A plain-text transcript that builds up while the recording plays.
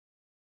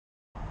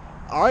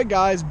All right,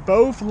 guys,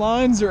 both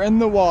lines are in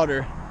the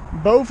water.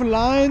 Both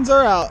lines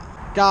are out.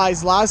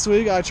 Guys, last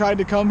week I tried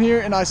to come here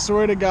and I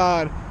swear to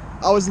God,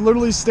 I was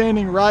literally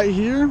standing right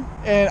here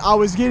and I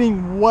was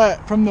getting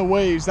wet from the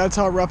waves. That's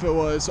how rough it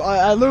was. So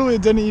I literally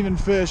didn't even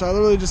fish. I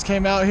literally just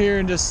came out here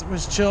and just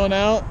was chilling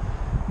out.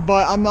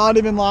 But I'm not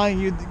even lying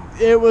you.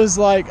 It was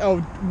like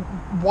a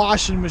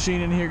washing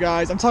machine in here,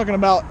 guys. I'm talking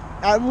about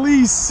at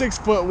least 6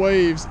 foot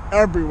waves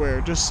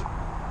everywhere, just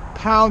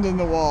pounding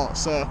the wall.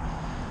 So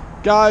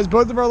guys,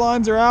 both of our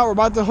lines are out. We're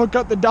about to hook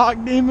up the dock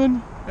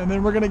demon and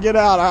then we're gonna get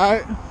out, all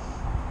right?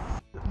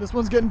 This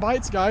one's getting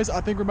bites, guys.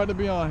 I think we're about to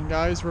be on,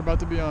 guys. We're about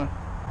to be on.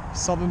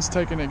 Something's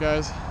taking it,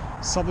 guys.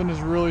 Something is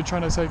really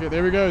trying to take it.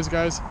 There he goes,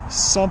 guys.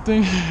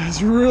 Something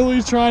is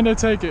really trying to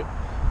take it.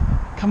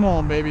 Come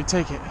on, baby,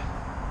 take it.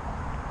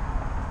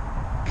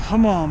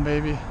 Come on,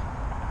 baby.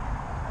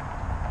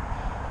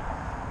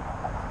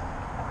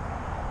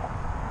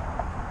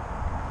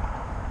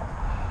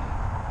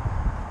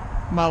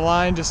 My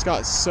line just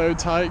got so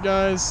tight,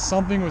 guys.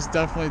 Something was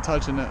definitely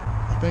touching it.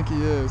 I think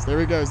he is. There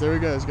he goes,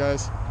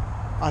 guys.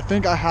 I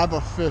think I have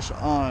a fish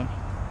on.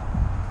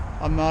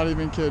 I'm not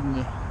even kidding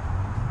you.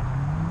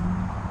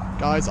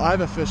 Guys, I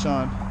have a fish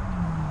on.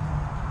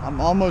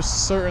 I'm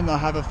almost certain that I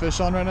have a fish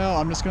on right now.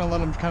 I'm just gonna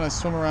let him kind of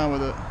swim around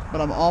with it.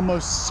 But I'm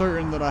almost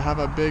certain that I have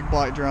a big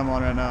black drum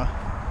on right now.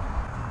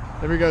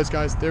 There he goes,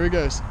 guys. There he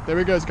goes. There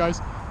he goes,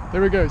 guys.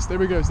 There he goes. There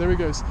he goes. There he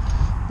goes.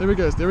 There he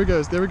goes. There he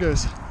goes. There he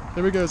goes.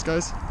 There he goes,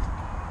 guys.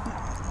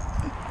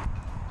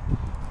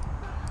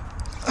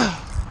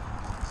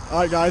 All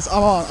right, guys.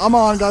 I'm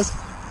on, guys.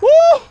 Woo!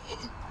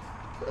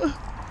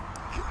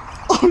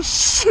 Oh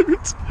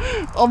shoot!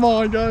 I'm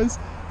on, guys.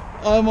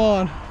 I'm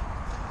on.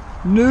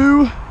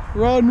 New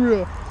rod and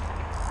reel.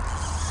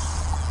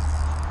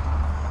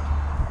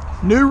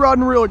 New rod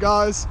and reel,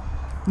 guys.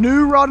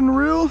 New rod and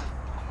reel.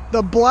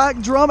 The black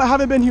drum. I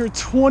haven't been here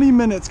 20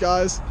 minutes,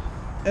 guys,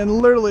 and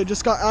literally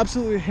just got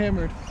absolutely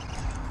hammered.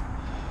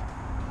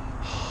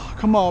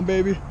 Come on,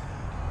 baby.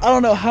 I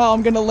don't know how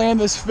I'm gonna land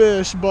this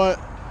fish, but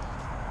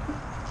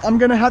I'm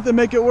gonna have to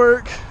make it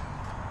work.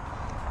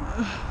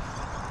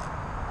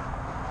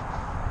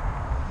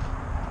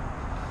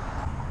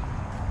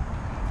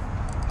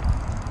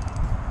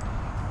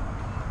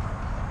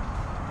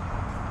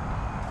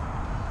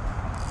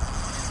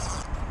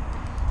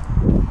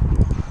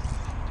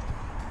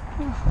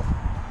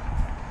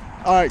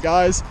 All right,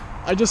 guys,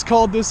 I just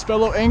called this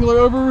fellow angler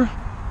over.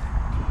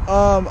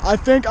 I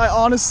think I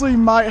honestly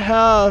might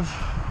have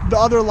the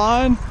other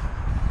line,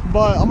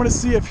 but I'm gonna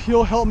see if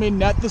he'll help me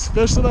net this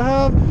fish that I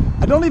have.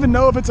 I don't even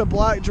know if it's a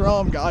black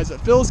drum, guys.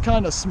 It feels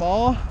kind of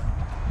small.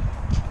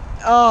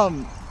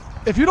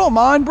 If you don't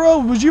mind, bro,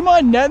 would you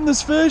mind netting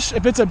this fish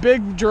if it's a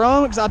big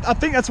drum? Because I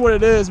think that's what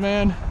it is,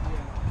 man.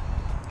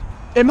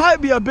 It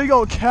might be a big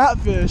old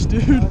catfish,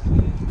 dude.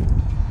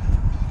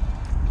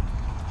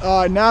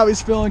 Now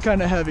he's feeling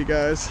kind of heavy,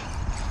 guys.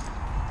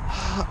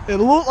 It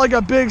looked like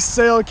a big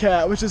sail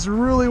cat, which is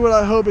really what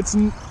I hope it's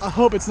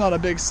not a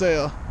big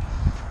sail.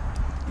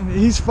 And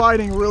he's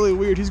fighting really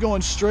weird. He's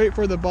going straight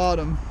for the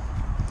bottom.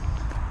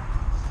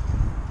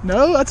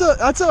 No, that's a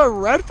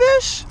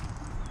redfish?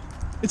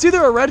 It's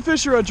either a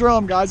redfish or a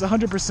drum, guys,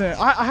 100%.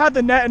 I had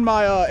the net in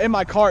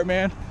my cart,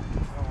 man.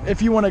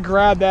 If you want to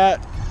grab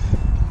that.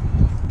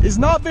 It's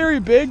not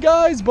very big,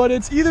 guys, but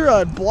it's either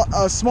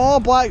a small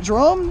black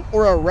drum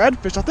or a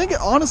redfish. I think it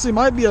honestly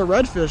might be a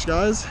redfish,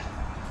 guys.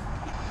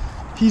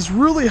 He's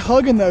really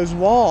hugging those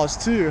walls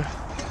too.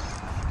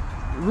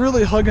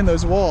 Really hugging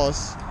those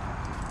walls.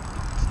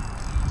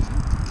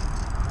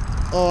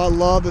 Oh, I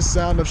love the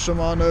sound of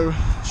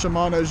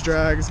Shimano's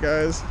drags,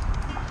 guys.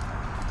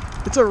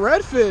 It's a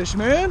redfish,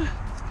 man.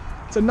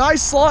 It's a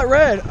nice slot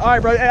red. All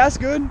right, bro, hey, that's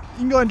good. You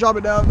can go ahead and drop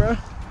it down, bro.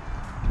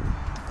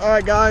 All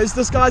right, guys,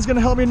 this guy's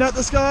gonna help me net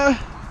this guy.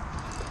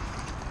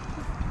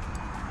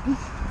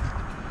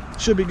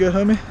 Should be good,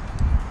 homie.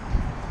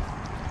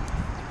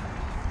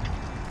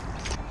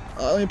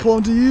 All right, let me pull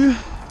him to you.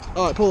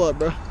 All right, pull up,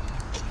 bro.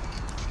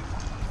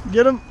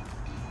 Get him.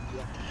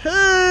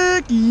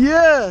 Heck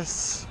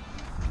yes.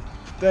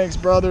 Thanks,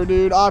 brother,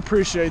 dude. I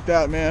appreciate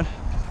that, man.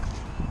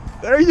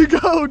 There you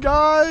go,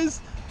 guys.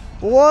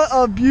 What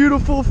a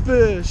beautiful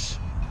fish.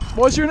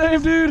 What's your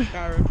name, dude?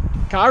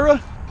 Kyron. Kyra?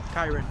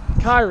 Kyron.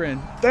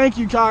 Kyron. Thank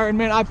you, Kyron,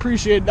 man. I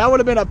appreciate it. That would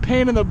have been a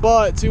pain in the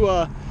butt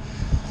to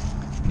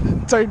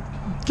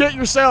get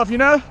yourself, you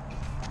know?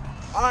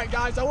 All right,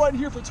 guys, I wasn't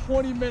here for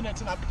 20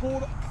 minutes and I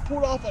pulled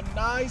off a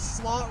nice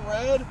slot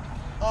red.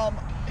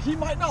 He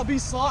might not be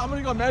slot. I'm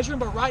gonna go measure him,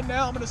 but right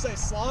now I'm gonna say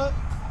slot.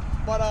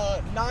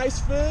 But nice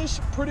fish,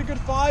 pretty good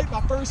fight.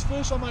 My first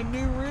fish on my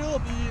new reel,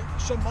 the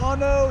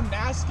Shimano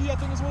Nasty, I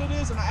think is what it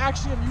is. And I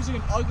actually am using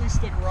an ugly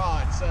stick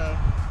rod, so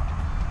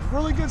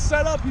really good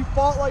setup. He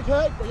fought like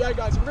heck. But yeah,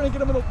 guys, we're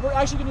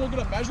actually gonna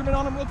get a measurement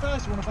on him real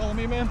fast. You wanna follow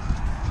me, man?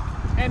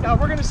 And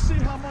we're gonna see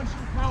how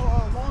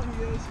long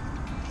he is.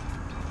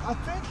 I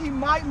think he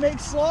might make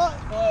slot,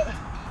 but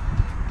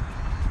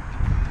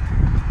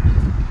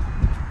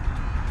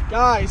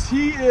guys,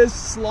 he is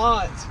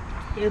slot.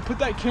 Here, put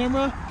that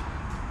camera.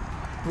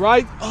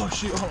 Right, oh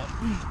shoot, hold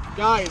on.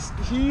 Guys,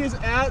 he is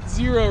at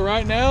 0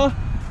 right now,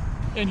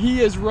 and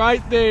he is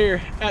right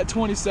there at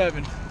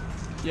 27.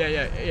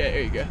 Yeah,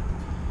 there you go.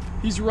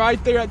 He's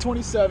right there at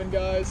 27,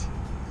 guys.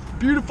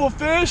 Beautiful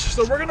fish.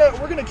 So we're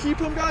gonna keep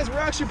him, guys. We're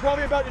actually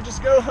probably about to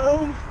just go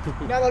home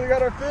now that we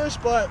got our fish,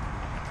 but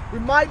we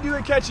might do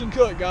a catch and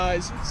cook,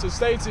 guys. So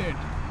stay tuned.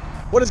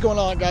 What is going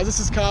on, guys? This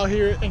is Kyle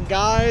here, and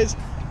guys,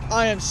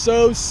 I am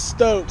so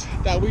stoked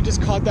that we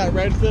just caught that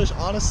redfish.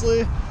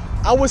 Honestly,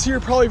 I was here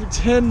probably for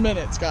 10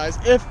 minutes, guys,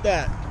 if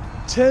that.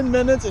 10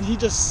 minutes, and he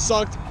just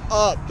sucked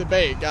up the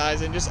bait,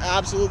 guys, and just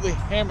absolutely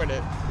hammered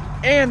it.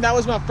 And that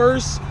was my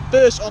first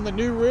fish on the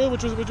new reel,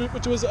 which was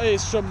a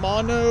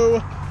Shimano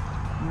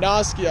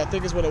Noski, I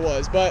think is what it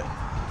was. But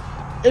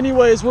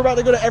anyways, we're about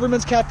to go to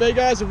Everman's Cafe,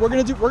 guys, and we're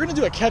gonna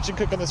do a catch and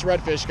cook on this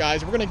redfish,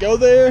 guys. We're gonna go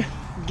there,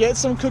 get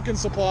some cooking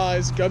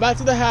supplies, go back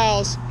to the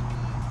house,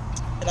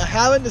 and I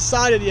haven't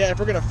decided yet if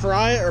we're gonna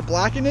fry it or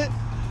blacken it,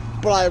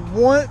 but I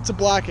want to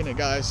blacken it,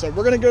 guys. So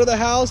we're gonna go to the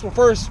house. Well,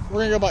 first we're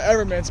gonna go by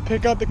Everman's,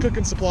 pick up the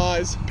cooking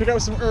supplies, pick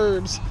up some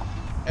herbs,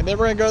 and then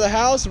we're gonna go to the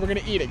house and we're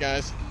gonna eat it,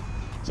 guys.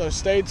 So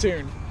stay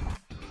tuned.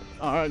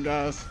 All right,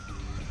 guys,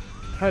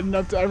 heading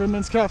up to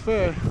Everman's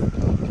Cafe.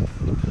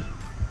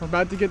 We're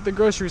about to get the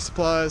grocery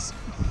supplies.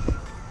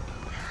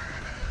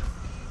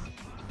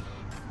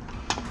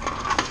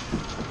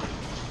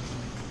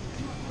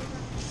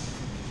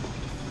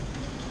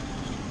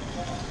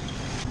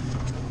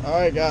 All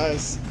right,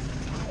 guys,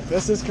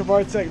 this is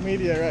Kavartek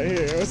Media right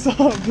here. What's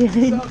up,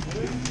 dude? What's up,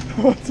 dude?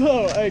 What's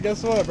up? Hey,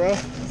 guess what, bro?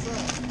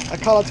 What's up? I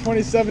caught a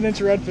 27-inch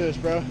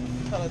redfish, bro.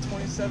 A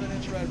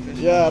 27-inch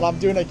redfish. Yeah, and I'm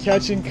doing a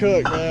catch and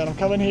cook, man. I'm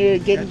coming here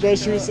getting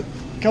groceries,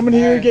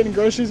 getting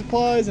grocery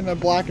supplies, and then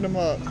blacking them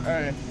up. All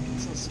right,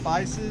 some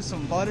spices,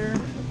 some butter,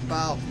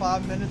 about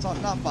 5 minutes on,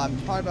 not 5,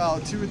 probably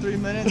about 2 or 3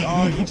 minutes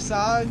on each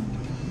side.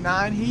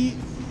 9 heat.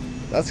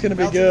 That's gonna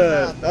be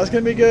good. That's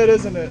gonna be good,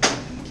 isn't it?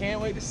 Can't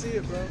wait to see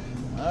it, bro.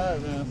 All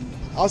right, man.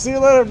 I'll see you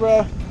later, bro.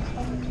 All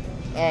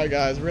right,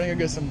 guys, we're gonna go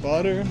get some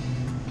butter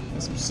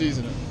and some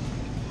seasoning.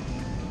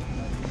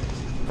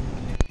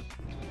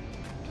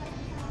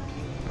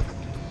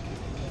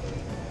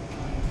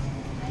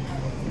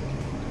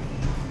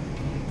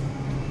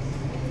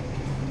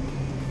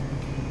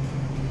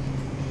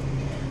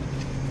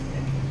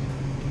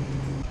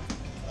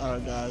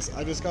 Alright, guys,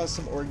 I just got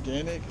some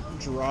organic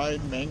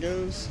dried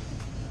mangoes.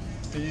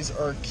 These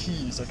are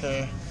keys,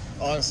 okay?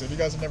 Honestly, if you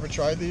guys have never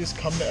tried these,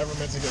 come to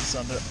Everman's and get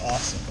some. They're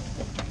awesome.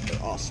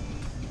 They're awesome.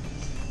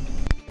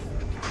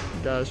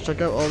 Guys,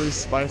 check out all these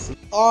spices.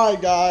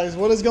 Alright, guys,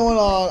 what is going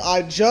on?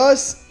 I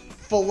just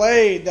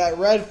filleted that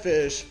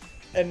redfish,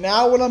 and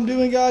now what I'm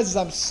doing, guys, is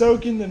I'm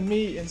soaking the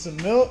meat in some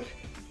milk.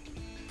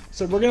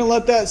 So we're gonna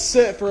let that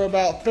sit for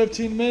about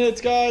 15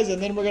 minutes, guys,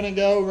 and then we're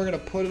gonna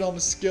put it on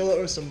the skillet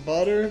with some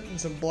butter and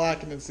some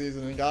blackening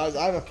seasoning, guys.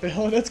 I have a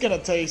feeling it's gonna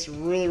taste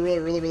really, really,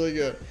 really, really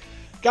good.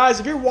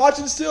 Guys, if you're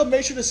watching still,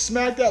 make sure to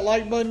smack that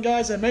like button,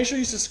 guys, and make sure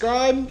you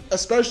subscribe,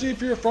 especially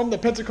if you're from the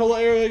Pensacola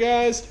area,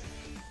 guys,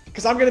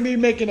 because I'm gonna be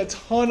making a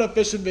ton of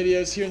fishing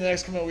videos here in the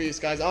next couple of weeks,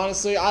 guys.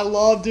 Honestly, I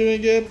love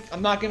doing it.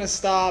 I'm not gonna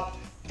stop.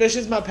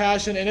 Fishing is my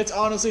passion, and it's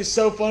honestly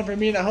so fun for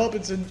me, and I hope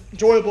it's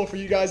enjoyable for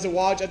you guys to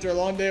watch after a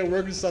long day of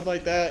work and stuff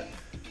like that.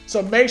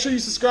 So make sure you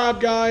subscribe,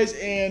 guys,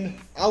 and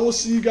I will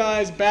see you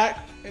guys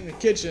back in the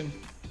kitchen.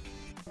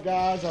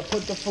 Guys, I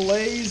put the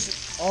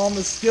fillets on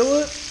the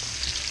skillet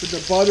with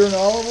the butter and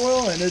olive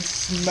oil, and it's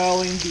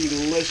smelling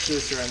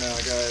delicious right now,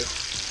 guys.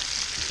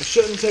 It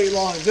shouldn't take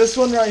long. This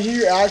one right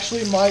here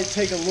actually might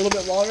take a little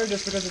bit longer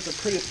just because it's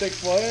a pretty thick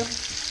fillet,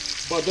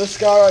 but this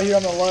guy right here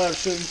on the left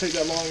shouldn't take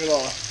that long at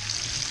all.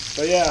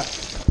 But yeah,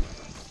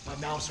 my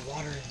mouth's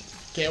watering.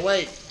 Can't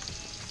wait.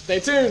 Stay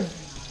tuned.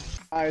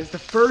 Guys, the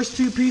first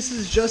 2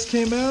 pieces just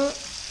came out.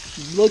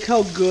 Look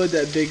how good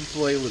that big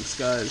fillet looks,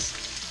 guys.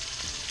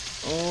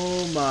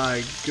 Oh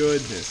my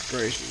goodness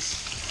gracious.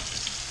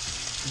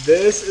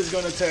 This is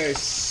gonna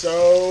taste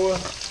so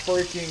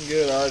freaking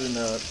good. I already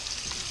know it.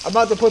 I'm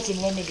about to put some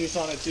lemon juice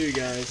on it too,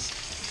 guys.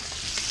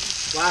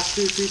 Last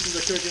 2 pieces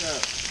are cooking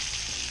up.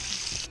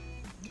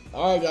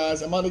 Alright,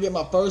 guys, I'm about to get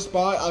my first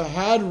bite. I've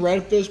had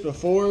redfish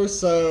before,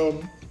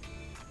 so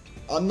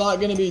I'm not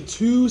going to be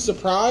too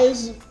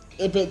surprised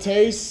if it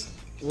tastes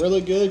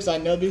really good, because I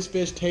know these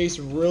fish taste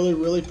really,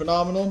 really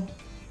phenomenal.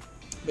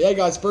 But yeah,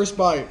 guys, first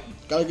bite.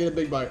 Gotta get a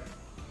big bite.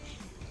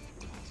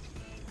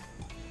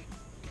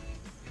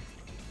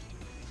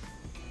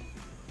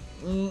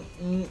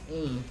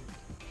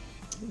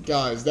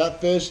 Guys,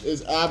 that fish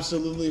is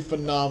absolutely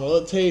phenomenal.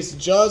 It tastes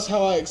just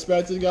how I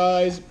expected,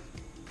 guys.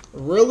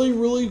 Really,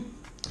 really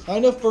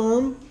kind of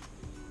firm,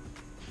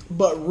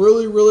 but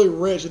really, really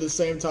rich at the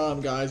same time,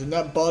 guys. And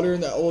that butter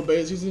and that Old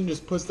Bay seasoning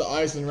just puts the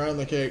icing right on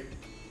the cake.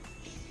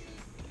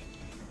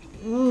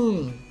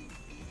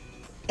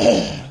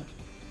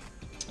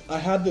 I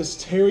had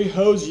this Terry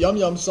Ho's Yum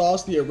Yum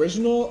sauce, the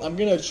original. I'm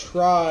gonna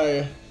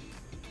try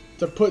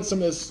to put some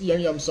of this Yum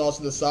Yum sauce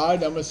to the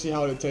side. I'm gonna see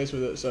how it tastes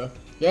with it. So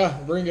yeah,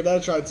 we're gonna give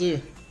that a try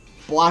too.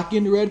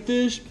 Blackened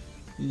redfish,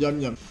 yum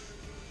yum.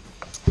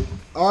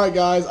 Alright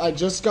guys, I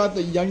just got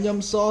the yum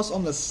yum sauce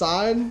on the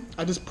side.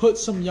 I just put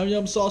some yum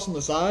yum sauce on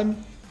the side.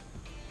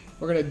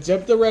 We're gonna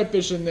dip the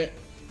redfish in there.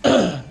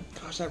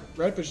 Gosh, that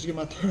redfish is getting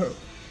my throat.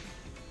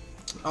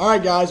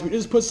 Alright guys, we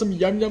just put some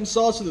yum yum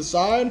sauce to the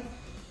side.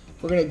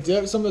 We're gonna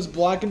dip some of this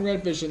blackened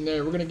redfish in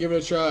there. We're gonna give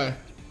it a try.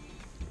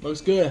 Looks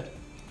good.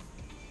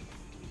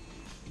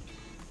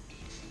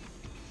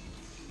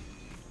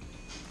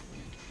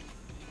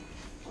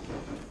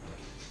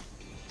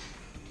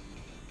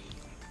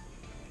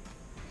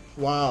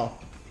 Wow.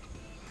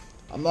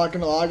 I'm not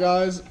gonna lie,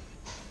 guys.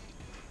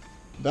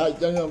 That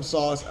yum yum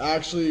sauce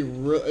actually,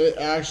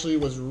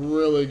 was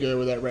really good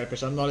with that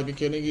redfish. I'm not even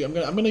kidding you. I'm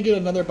gonna get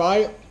another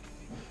bite,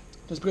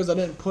 just because I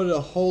didn't put a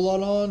whole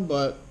lot on,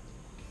 but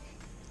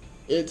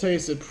it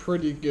tasted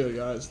pretty good,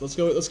 guys. Let's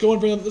go in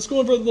for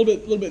a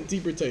little bit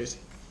deeper taste.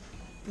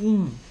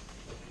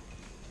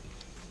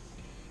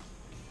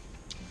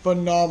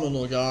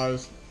 Phenomenal,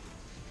 guys.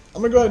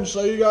 I'm gonna go ahead and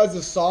show you guys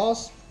the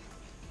sauce,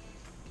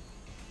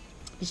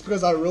 just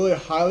because I really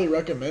highly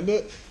recommend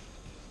it.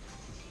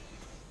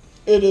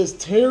 It is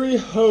Terry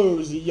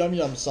Ho's Yum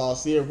Yum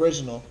sauce, the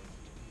original.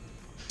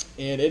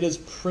 And it is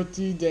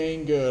pretty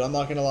dang good, I'm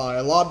not gonna lie.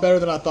 A lot better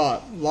than I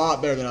thought.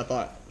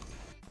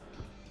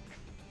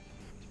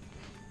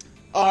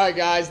 Alright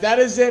guys, that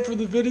is it for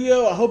the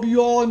video. I hope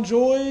you all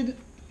enjoyed.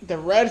 The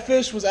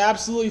redfish was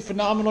absolutely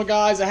phenomenal,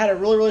 guys. I had a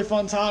really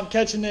fun time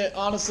catching it.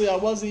 Honestly, I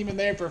wasn't even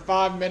there for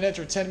 5 minutes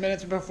or 10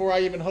 minutes before I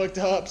even hooked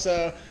up,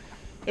 so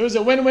it was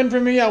a win-win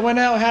for me. I went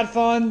out, had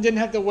fun, didn't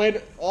have to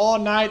wait all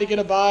night to get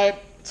a bite.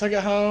 Took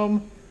it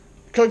home,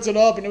 cooked it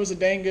up, and it was a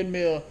dang good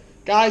meal.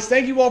 Guys,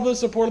 thank you all for the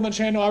support on the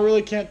channel. I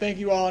really can't thank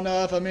you all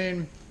enough. I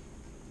mean,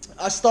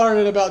 I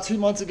started about 2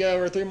 months ago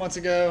or 3 months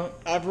ago.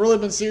 I've really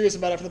been serious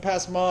about it for the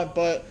past month,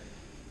 but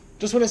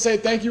just want to say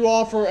thank you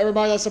all for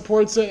everybody that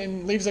supports it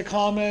and leaves a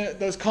comment.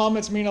 Those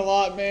comments mean a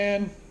lot,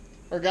 man,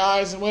 or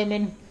guys and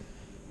women.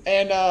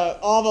 And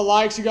all the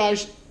likes you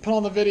guys put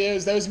on the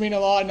videos, those mean a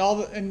lot,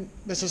 and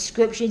the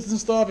subscriptions and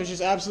stuff is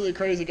just absolutely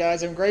crazy,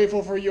 guys. I'm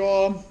grateful for you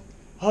all.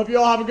 Hope you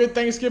all have a good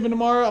Thanksgiving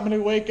tomorrow. I'm going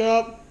to wake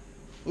up.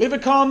 Leave a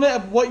comment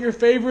of what your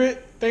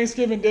favorite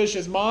Thanksgiving dish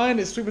is. Mine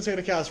is sweet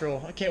potato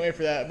casserole. I can't wait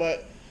for that.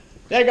 But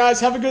yeah, guys,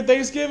 have a good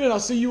Thanksgiving.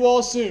 I'll see you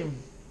all soon.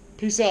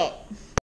 Peace out.